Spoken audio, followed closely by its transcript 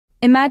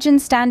Imagine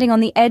standing on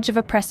the edge of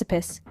a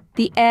precipice,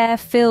 the air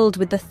filled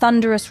with the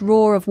thunderous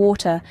roar of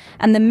water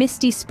and the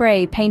misty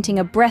spray painting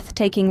a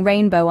breathtaking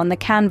rainbow on the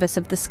canvas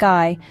of the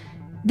sky.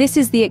 This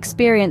is the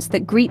experience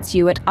that greets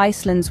you at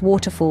Iceland's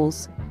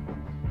waterfalls.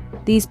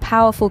 These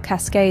powerful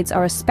cascades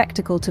are a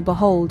spectacle to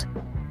behold,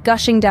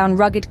 gushing down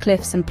rugged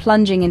cliffs and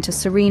plunging into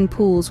serene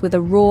pools with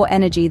a raw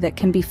energy that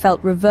can be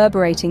felt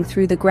reverberating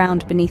through the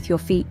ground beneath your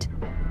feet.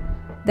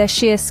 Their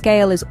sheer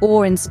scale is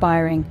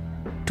awe-inspiring,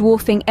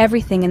 dwarfing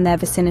everything in their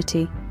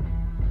vicinity.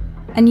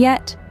 And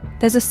yet,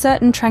 there's a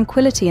certain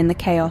tranquility in the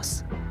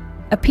chaos,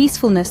 a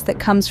peacefulness that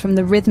comes from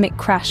the rhythmic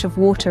crash of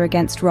water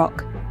against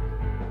rock.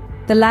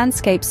 The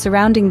landscapes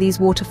surrounding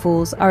these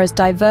waterfalls are as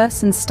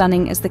diverse and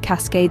stunning as the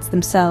cascades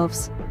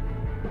themselves.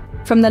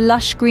 From the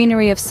lush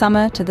greenery of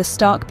summer to the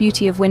stark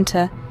beauty of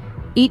winter,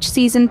 each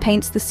season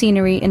paints the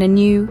scenery in a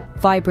new,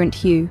 vibrant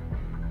hue.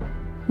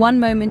 One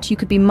moment you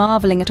could be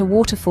marveling at a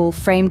waterfall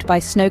framed by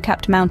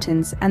snow-capped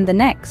mountains, and the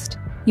next,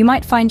 you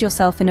might find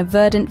yourself in a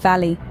verdant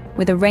valley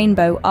with a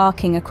rainbow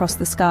arcing across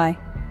the sky.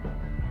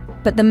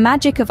 But the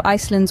magic of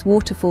Iceland's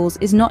waterfalls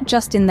is not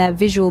just in their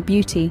visual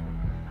beauty,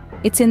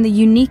 it's in the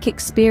unique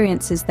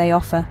experiences they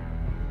offer.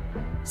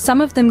 Some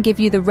of them give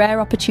you the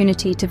rare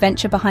opportunity to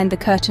venture behind the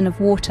curtain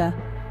of water,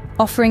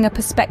 offering a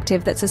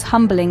perspective that's as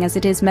humbling as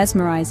it is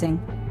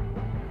mesmerizing.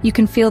 You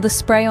can feel the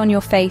spray on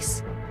your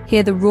face,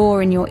 hear the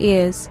roar in your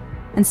ears,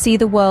 and see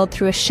the world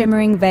through a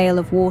shimmering veil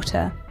of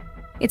water.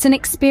 It's an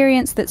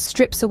experience that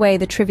strips away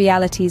the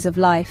trivialities of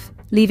life,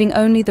 leaving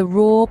only the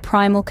raw,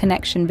 primal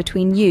connection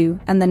between you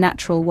and the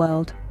natural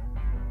world.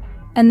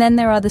 And then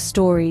there are the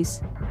stories.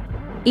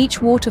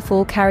 Each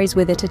waterfall carries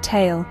with it a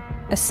tale,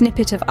 a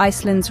snippet of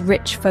Iceland's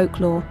rich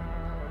folklore.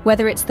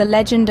 Whether it's the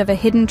legend of a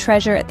hidden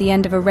treasure at the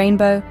end of a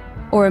rainbow,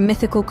 or a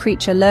mythical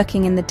creature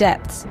lurking in the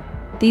depths,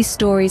 these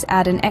stories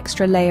add an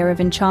extra layer of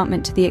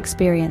enchantment to the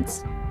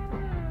experience.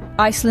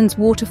 Iceland's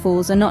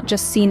waterfalls are not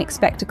just scenic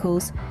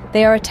spectacles,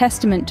 they are a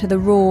testament to the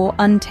raw,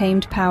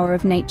 untamed power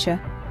of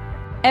nature.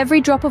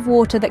 Every drop of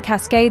water that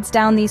cascades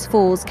down these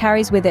falls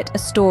carries with it a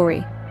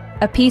story,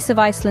 a piece of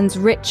Iceland's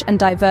rich and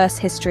diverse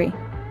history.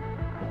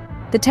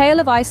 The tale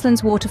of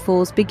Iceland's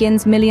waterfalls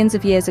begins millions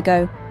of years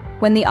ago,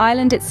 when the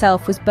island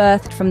itself was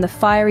birthed from the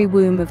fiery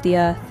womb of the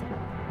earth.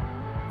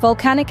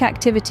 Volcanic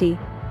activity,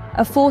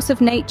 a force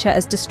of nature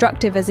as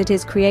destructive as it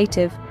is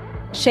creative,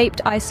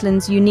 shaped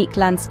Iceland's unique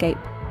landscape.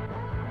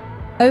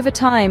 Over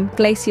time,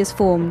 glaciers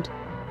formed,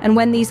 and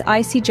when these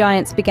icy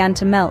giants began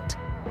to melt,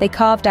 they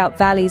carved out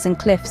valleys and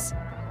cliffs,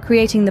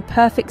 creating the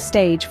perfect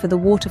stage for the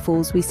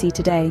waterfalls we see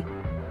today.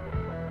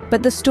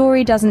 But the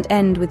story doesn't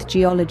end with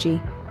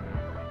geology.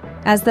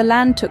 As the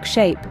land took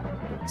shape,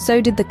 so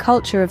did the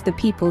culture of the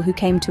people who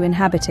came to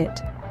inhabit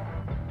it.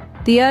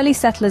 The early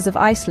settlers of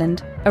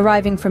Iceland,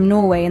 arriving from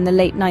Norway in the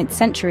late 9th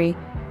century,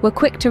 were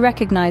quick to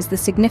recognize the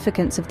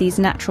significance of these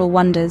natural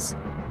wonders.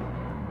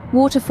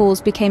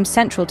 Waterfalls became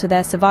central to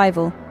their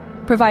survival,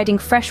 providing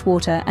fresh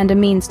water and a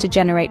means to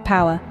generate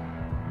power.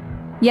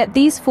 Yet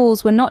these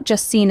falls were not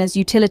just seen as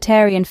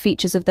utilitarian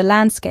features of the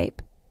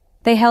landscape.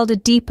 They held a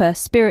deeper,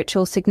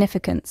 spiritual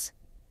significance.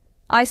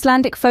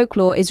 Icelandic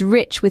folklore is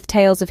rich with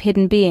tales of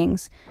hidden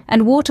beings,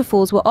 and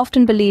waterfalls were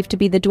often believed to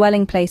be the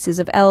dwelling places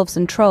of elves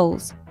and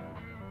trolls.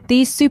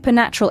 These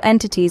supernatural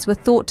entities were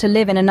thought to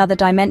live in another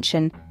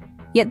dimension,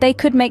 yet they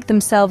could make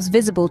themselves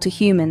visible to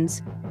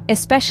humans,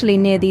 especially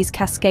near these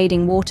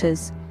cascading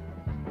waters.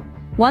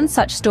 One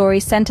such story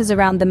centers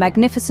around the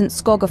magnificent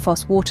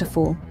Skogafoss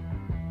waterfall.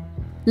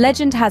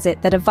 Legend has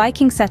it that a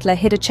Viking settler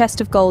hid a chest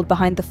of gold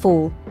behind the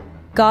fall,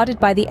 guarded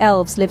by the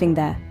elves living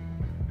there.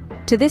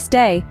 To this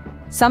day,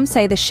 some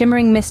say the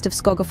shimmering mist of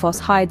Skogafoss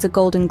hides a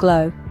golden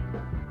glow.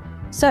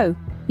 So,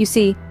 you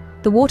see,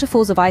 the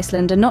waterfalls of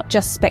Iceland are not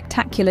just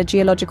spectacular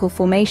geological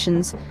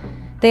formations,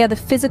 they are the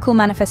physical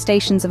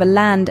manifestations of a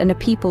land and a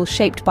people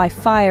shaped by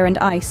fire and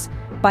ice,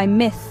 by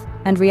myth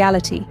and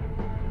reality.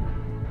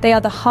 They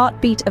are the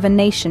heartbeat of a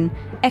nation,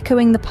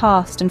 echoing the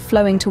past and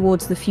flowing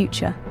towards the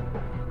future.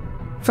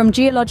 From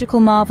geological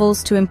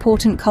marvels to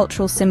important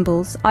cultural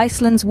symbols,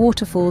 Iceland's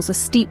waterfalls are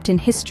steeped in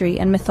history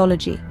and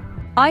mythology.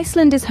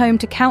 Iceland is home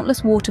to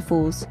countless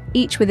waterfalls,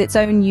 each with its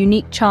own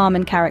unique charm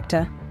and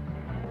character.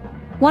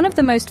 One of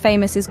the most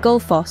famous is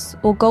Gullfoss,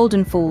 or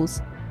Golden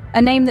Falls,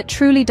 a name that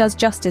truly does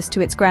justice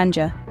to its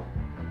grandeur.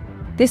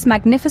 This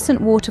magnificent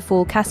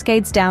waterfall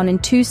cascades down in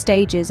 2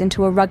 stages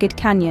into a rugged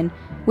canyon,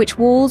 which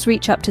walls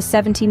reach up to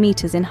 70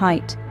 meters in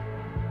height.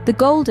 The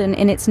golden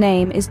in its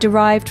name is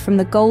derived from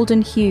the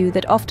golden hue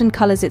that often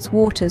colors its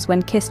waters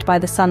when kissed by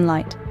the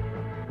sunlight.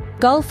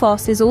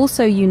 Gullfoss is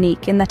also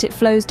unique in that it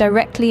flows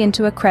directly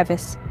into a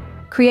crevice,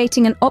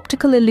 creating an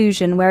optical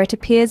illusion where it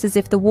appears as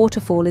if the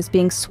waterfall is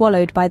being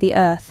swallowed by the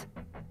earth.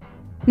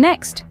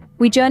 Next,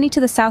 we journey to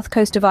the south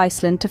coast of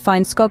Iceland to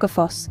find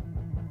Skogafoss,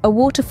 a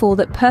waterfall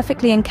that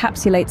perfectly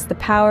encapsulates the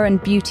power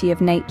and beauty of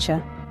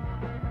nature.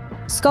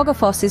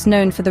 Skogafoss is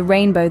known for the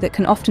rainbow that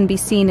can often be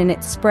seen in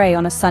its spray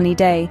on a sunny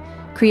day,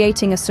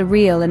 creating a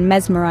surreal and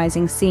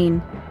mesmerizing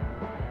scene.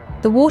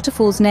 The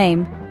waterfall's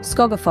name,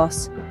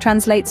 Skogafoss,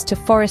 translates to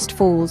forest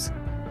falls,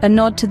 a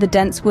nod to the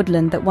dense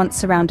woodland that once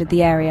surrounded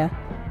the area.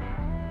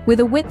 With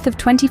a width of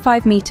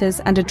 25 meters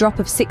and a drop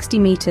of 60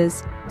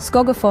 meters,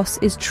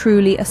 Skogafoss is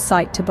truly a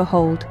sight to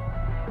behold.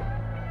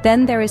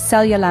 Then there is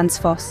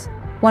Seljalandsfoss,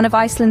 one of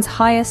Iceland's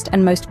highest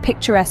and most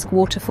picturesque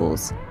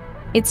waterfalls.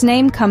 Its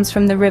name comes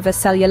from the river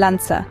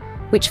Seljalandsá,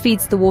 which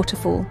feeds the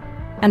waterfall,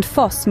 and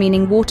foss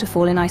meaning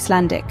waterfall in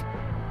Icelandic.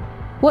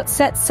 What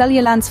sets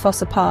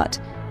Seljalandsfoss apart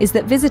is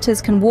that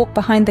visitors can walk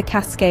behind the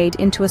cascade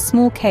into a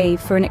small cave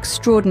for an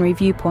extraordinary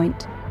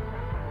viewpoint.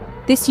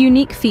 This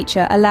unique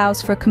feature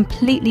allows for a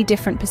completely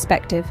different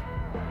perspective,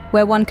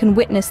 where one can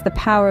witness the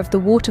power of the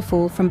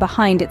waterfall from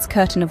behind its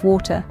curtain of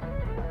water.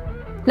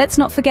 Let's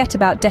not forget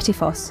about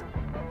Dettifoss,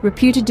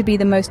 reputed to be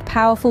the most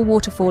powerful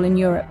waterfall in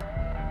Europe.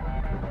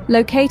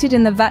 Located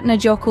in the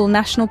Vatnajökull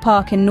National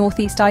Park in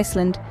northeast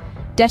Iceland,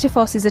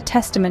 Dettifoss is a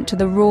testament to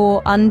the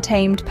raw,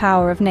 untamed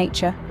power of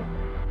nature.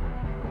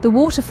 The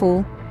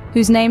waterfall,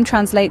 whose name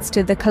translates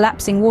to the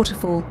collapsing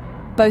waterfall,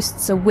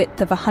 boasts a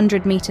width of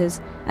 100 meters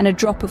and a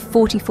drop of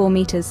 44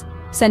 meters,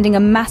 sending a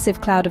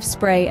massive cloud of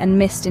spray and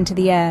mist into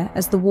the air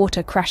as the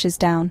water crashes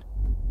down.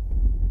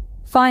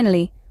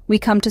 Finally, we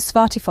come to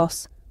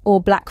Svartifoss,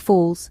 or Black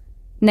Falls,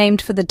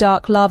 named for the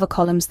dark lava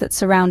columns that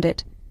surround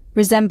it,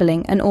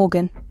 resembling an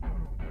organ.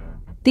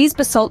 These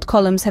basalt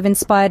columns have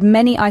inspired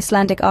many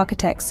Icelandic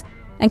architects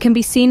and can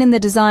be seen in the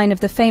design of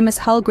the famous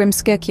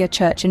Hallgrímskirkja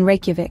church in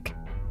Reykjavik.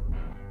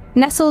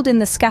 Nestled in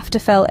the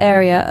Skaftafell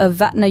area of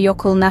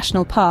Vatnajökull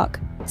National Park,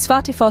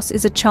 Svartifoss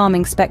is a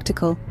charming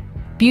spectacle,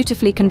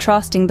 beautifully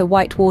contrasting the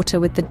white water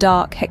with the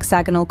dark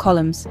hexagonal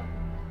columns.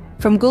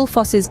 From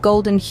Gullfoss's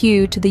golden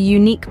hue to the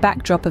unique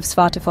backdrop of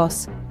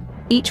Svartifoss,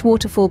 each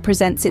waterfall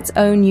presents its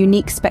own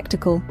unique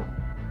spectacle,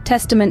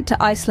 testament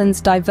to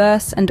Iceland's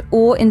diverse and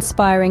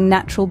awe-inspiring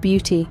natural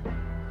beauty.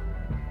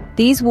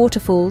 These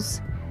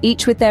waterfalls,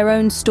 each with their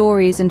own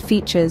stories and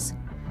features,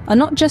 are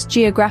not just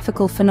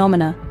geographical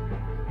phenomena.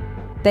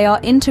 They are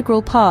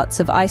integral parts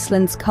of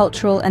Iceland's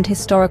cultural and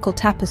historical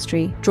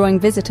tapestry, drawing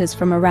visitors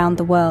from around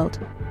the world.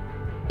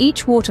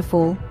 Each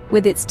waterfall,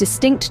 with its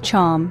distinct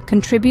charm,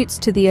 contributes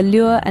to the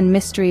allure and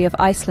mystery of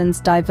Iceland's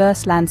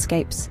diverse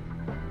landscapes.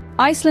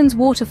 Iceland's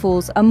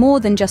waterfalls are more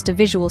than just a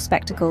visual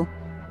spectacle.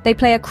 They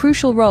play a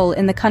crucial role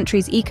in the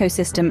country's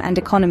ecosystem and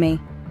economy.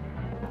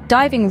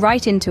 Diving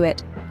right into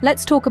it,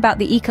 let's talk about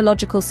the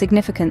ecological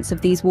significance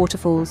of these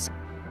waterfalls.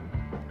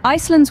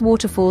 Iceland's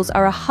waterfalls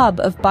are a hub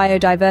of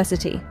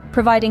biodiversity,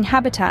 providing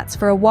habitats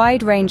for a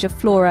wide range of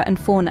flora and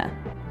fauna.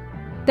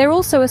 They're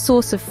also a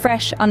source of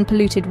fresh,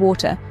 unpolluted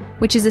water,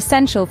 which is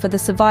essential for the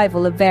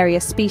survival of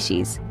various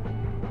species.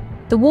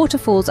 The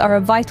waterfalls are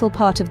a vital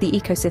part of the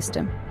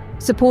ecosystem,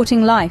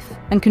 supporting life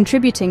and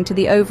contributing to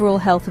the overall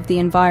health of the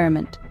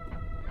environment.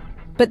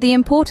 But the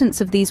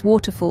importance of these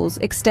waterfalls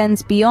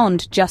extends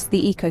beyond just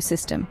the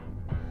ecosystem.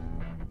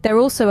 They're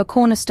also a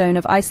cornerstone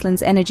of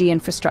Iceland's energy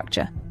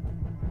infrastructure.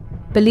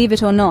 Believe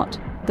it or not,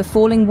 the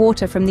falling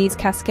water from these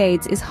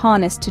cascades is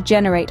harnessed to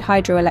generate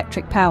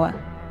hydroelectric power.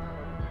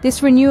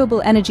 This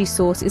renewable energy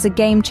source is a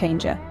game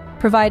changer,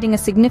 providing a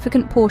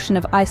significant portion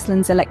of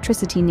Iceland's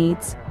electricity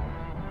needs.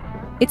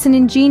 It's an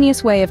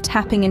ingenious way of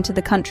tapping into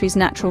the country's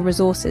natural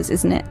resources,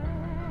 isn't it?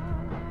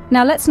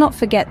 Now let's not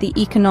forget the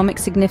economic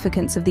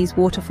significance of these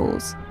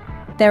waterfalls.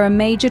 They're a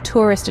major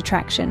tourist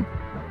attraction,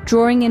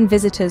 drawing in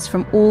visitors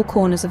from all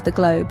corners of the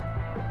globe.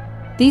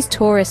 These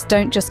tourists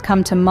don't just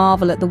come to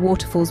marvel at the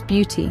waterfall's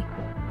beauty,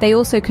 they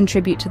also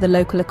contribute to the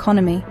local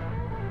economy.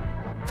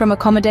 From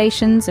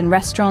accommodations and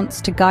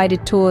restaurants to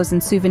guided tours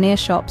and souvenir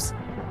shops,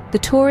 the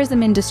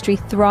tourism industry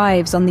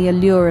thrives on the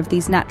allure of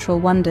these natural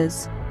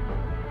wonders.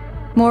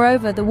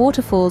 Moreover, the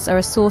waterfalls are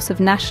a source of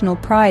national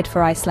pride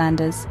for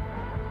Icelanders.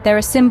 They're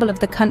a symbol of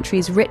the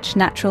country's rich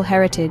natural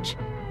heritage,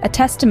 a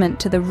testament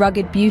to the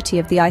rugged beauty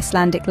of the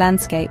Icelandic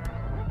landscape.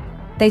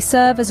 They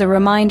serve as a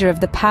reminder of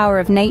the power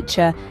of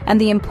nature and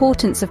the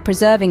importance of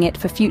preserving it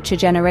for future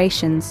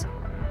generations.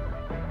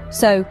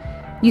 So,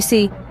 you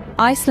see,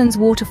 Iceland's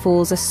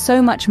waterfalls are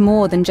so much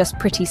more than just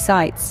pretty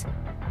sights.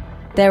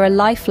 They're a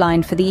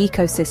lifeline for the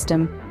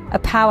ecosystem, a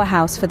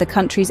powerhouse for the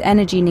country's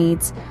energy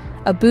needs,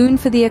 a boon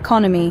for the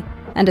economy,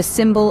 and a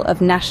symbol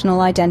of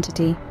national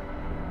identity.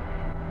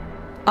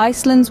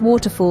 Iceland's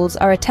waterfalls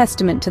are a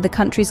testament to the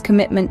country's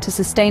commitment to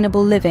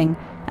sustainable living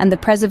and the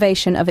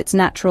preservation of its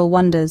natural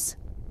wonders.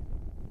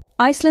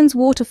 Iceland's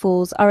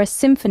waterfalls are a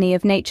symphony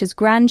of nature's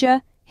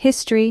grandeur,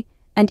 history,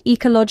 and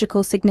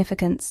ecological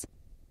significance.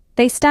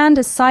 They stand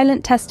as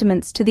silent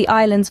testaments to the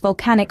island's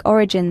volcanic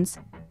origins,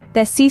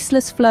 their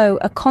ceaseless flow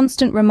a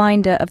constant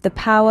reminder of the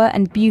power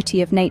and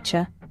beauty of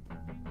nature.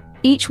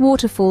 Each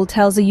waterfall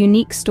tells a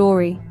unique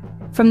story,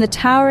 from the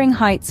towering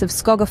heights of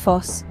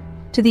Skogafoss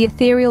to the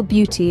ethereal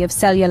beauty of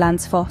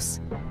Seljalandsfoss.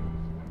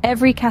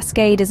 Every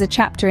cascade is a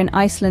chapter in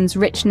Iceland's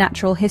rich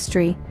natural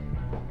history.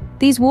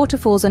 These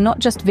waterfalls are not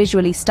just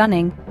visually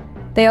stunning,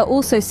 they are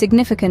also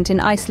significant in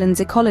Iceland's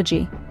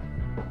ecology.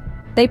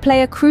 They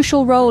play a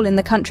crucial role in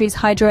the country's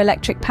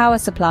hydroelectric power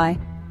supply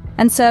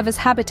and serve as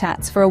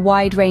habitats for a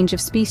wide range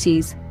of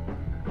species.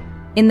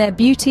 In their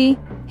beauty,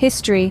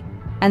 history,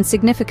 and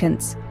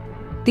significance,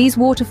 These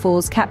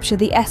waterfalls capture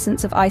the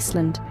essence of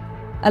Iceland,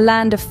 a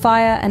land of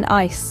fire and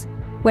ice,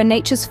 where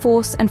nature's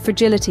force and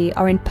fragility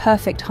are in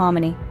perfect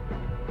harmony.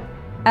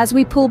 As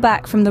we pull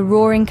back from the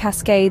roaring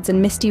cascades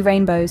and misty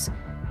rainbows,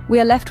 we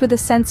are left with a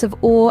sense of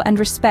awe and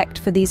respect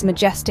for these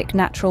majestic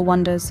natural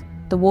wonders,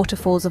 the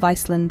waterfalls of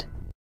Iceland.